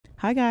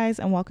Hi guys,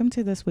 and welcome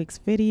to this week's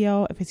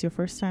video. If it's your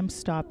first time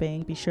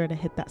stopping, be sure to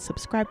hit that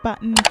subscribe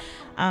button.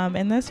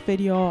 In this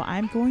video,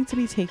 I'm going to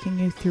be taking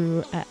you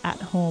through an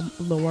at-home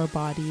lower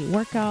body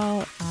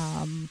workout.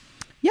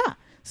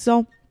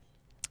 So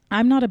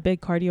I'm not a big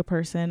cardio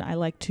person. I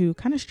like to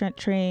kind of strength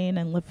train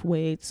and lift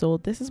weights. So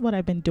this is what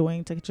I've been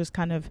doing to just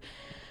kind of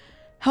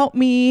help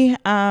me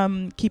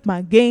keep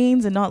my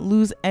gains and not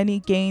lose any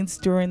gains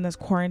during this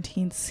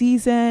quarantine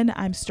season.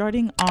 I'm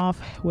starting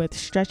off with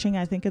stretching.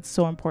 I think it's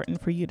so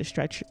important for you to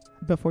stretch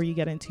before you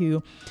get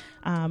into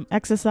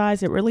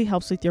exercise. It really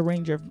helps with your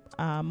range of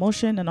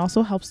motion and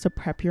also helps to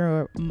prep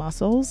your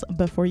muscles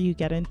before you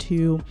get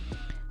into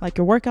like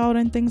your workout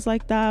and things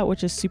like that,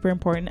 which is super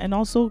important, and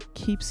also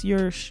keeps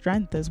your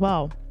strength as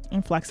well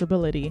and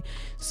flexibility.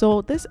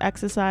 So this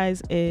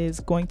exercise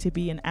is going to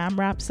be an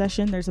AMRAP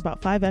session. There's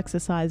about 5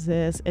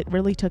 exercises. It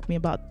really took me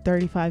about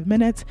 35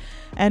 minutes.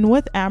 And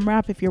with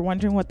AMRAP, if you're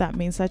wondering what that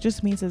means, that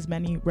just means as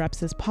many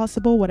reps as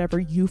possible,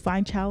 whatever you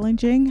find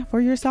challenging for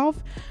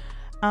yourself.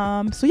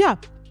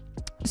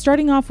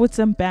 Starting off with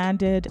some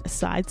banded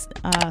side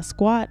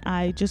squat.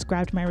 I just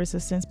grabbed my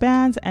resistance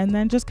bands and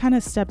then just kind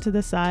of stepped to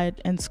the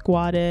side and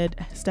squatted,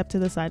 step to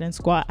the side and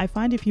squat. I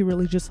find if you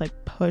really just like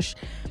push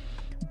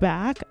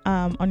back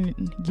on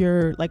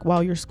your, like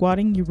while you're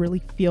squatting, you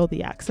really feel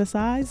the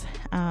exercise.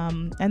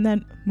 And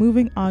then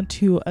moving on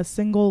to a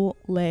single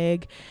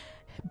leg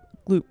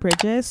glute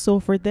bridges. So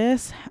for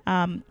this,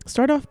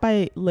 start off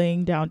by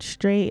laying down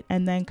straight,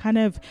 and then kind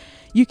of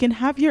you can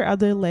have your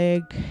other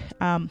leg,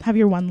 have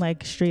your one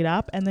leg straight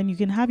up, and then you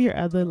can have your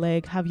other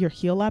leg have your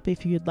heel up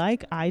if you'd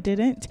like. I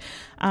didn't,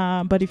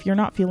 but if you're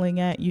not feeling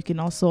it, you can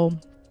also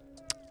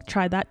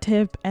try that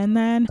tip. And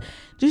then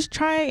just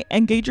try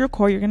engage your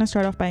core. You're going to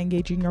start off by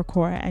engaging your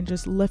core and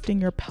just lifting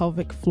your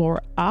pelvic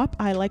floor up.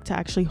 I like to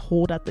actually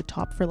hold at the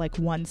top for like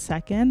 1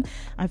 second.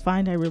 I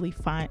find I really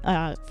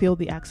feel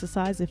the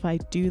exercise if I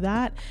do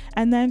that,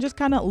 and then just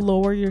kind of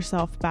lower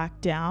yourself back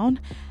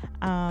down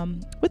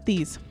with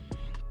these.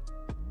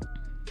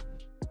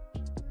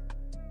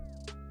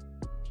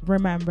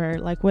 Remember,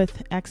 like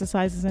with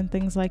exercises and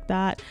things like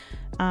that,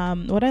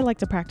 what I like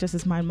to practice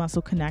is mind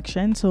muscle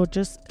connection. So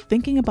just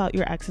thinking about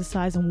your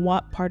exercise and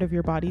what part of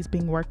your body is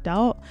being worked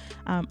out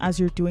as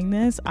you're doing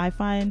this. I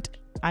find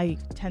I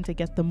tend to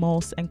get the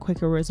most and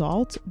quicker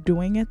results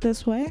doing it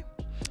this way.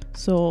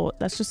 So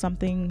that's just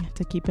something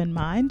to keep in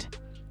mind.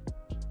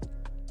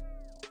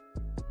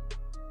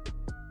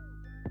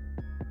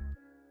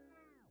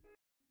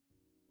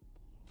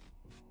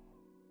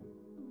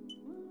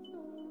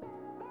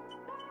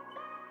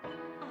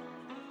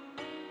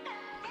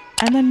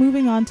 And then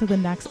moving on to the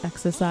next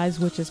exercise,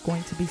 which is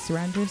going to be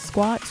surrender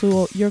squat.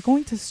 So you're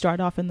going to start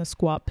off in the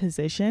squat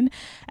position,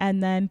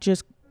 and then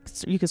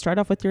you can start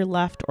off with your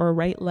left or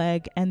right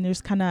leg and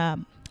just kind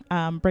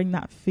of bring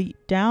that feet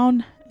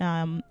down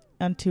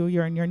until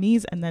you're on your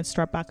knees, and then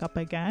start back up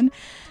again,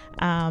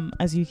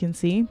 as you can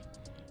see.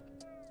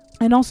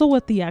 And also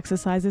with the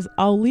exercises,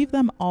 I'll leave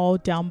them all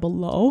down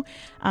below.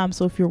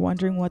 So if you're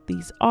wondering what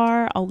these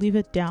are, I'll leave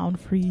it down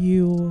for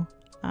you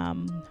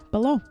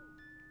below.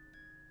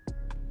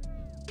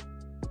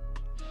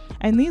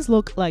 And these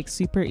look like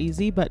super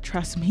easy, but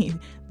trust me,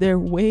 they're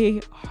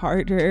way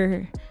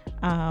harder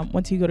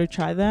once you go to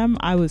try them.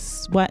 I was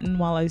sweating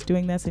while I was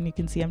doing this, and you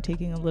can see I'm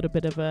taking a little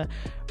bit of a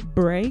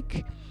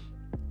break.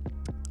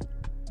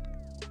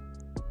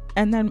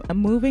 And then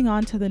moving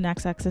on to the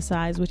next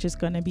exercise, which is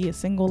going to be a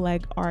single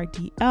leg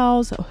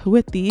RDLs.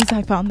 With these,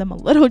 I found them a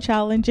little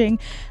challenging.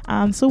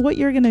 So what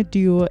you're going to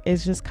do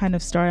is just kind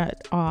of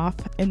start off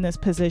in this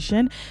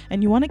position,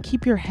 and you want to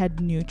keep your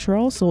head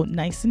neutral, so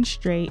nice and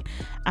straight,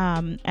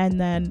 and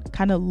then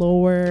kind of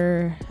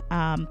lower,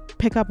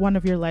 pick up one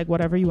of your leg,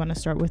 whatever you want to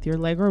start with, your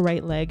leg or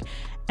right leg,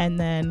 and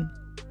then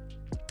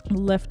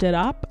lift it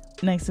up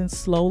nice and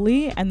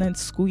slowly, and then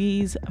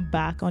squeeze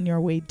back on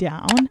your way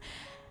down.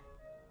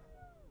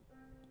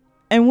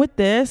 And with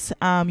this,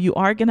 you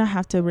are going to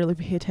have to really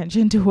pay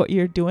attention to what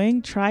you're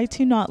doing. Try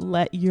to not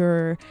let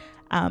your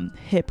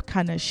hip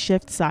kind of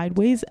shift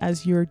sideways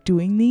as you're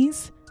doing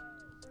these.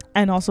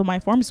 And also, my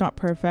form's not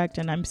perfect,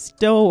 and I'm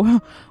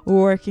still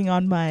working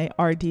on my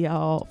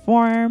RDL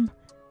form.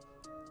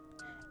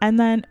 And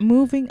then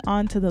moving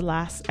on to the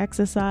last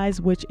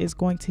exercise, which is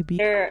going to be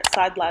your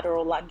side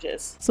lateral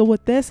lunges. So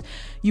with this,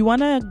 you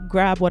want to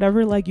grab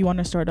whatever leg you want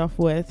to start off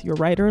with, your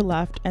right or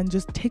left, and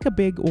just take a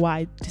big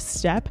wide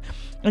step.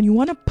 And you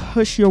want to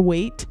push your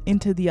weight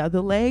into the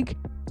other leg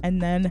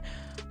and then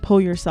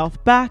pull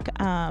yourself back.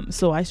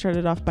 So I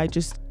started off by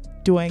just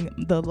doing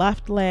the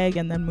left leg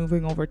and then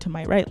moving over to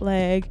my right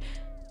leg.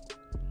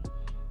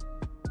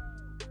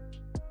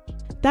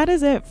 That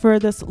is it for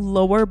this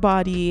lower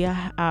body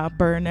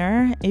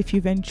burner. If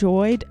you've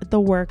enjoyed the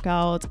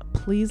workout,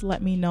 please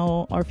let me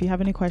know. Or if you have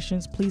any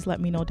questions, please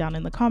let me know down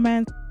in the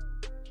comments.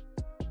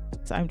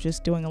 I'm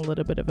just doing a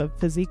little bit of a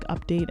physique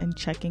update and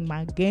checking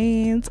my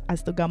gains. I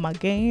still got my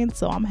gains,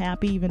 so I'm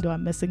happy even though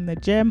I'm missing the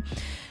gym.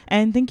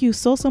 And thank you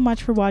so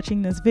much for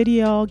watching this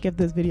video. Give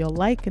this video a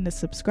like and a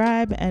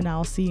subscribe, and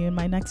I'll see you in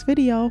my next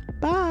video.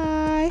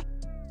 Bye.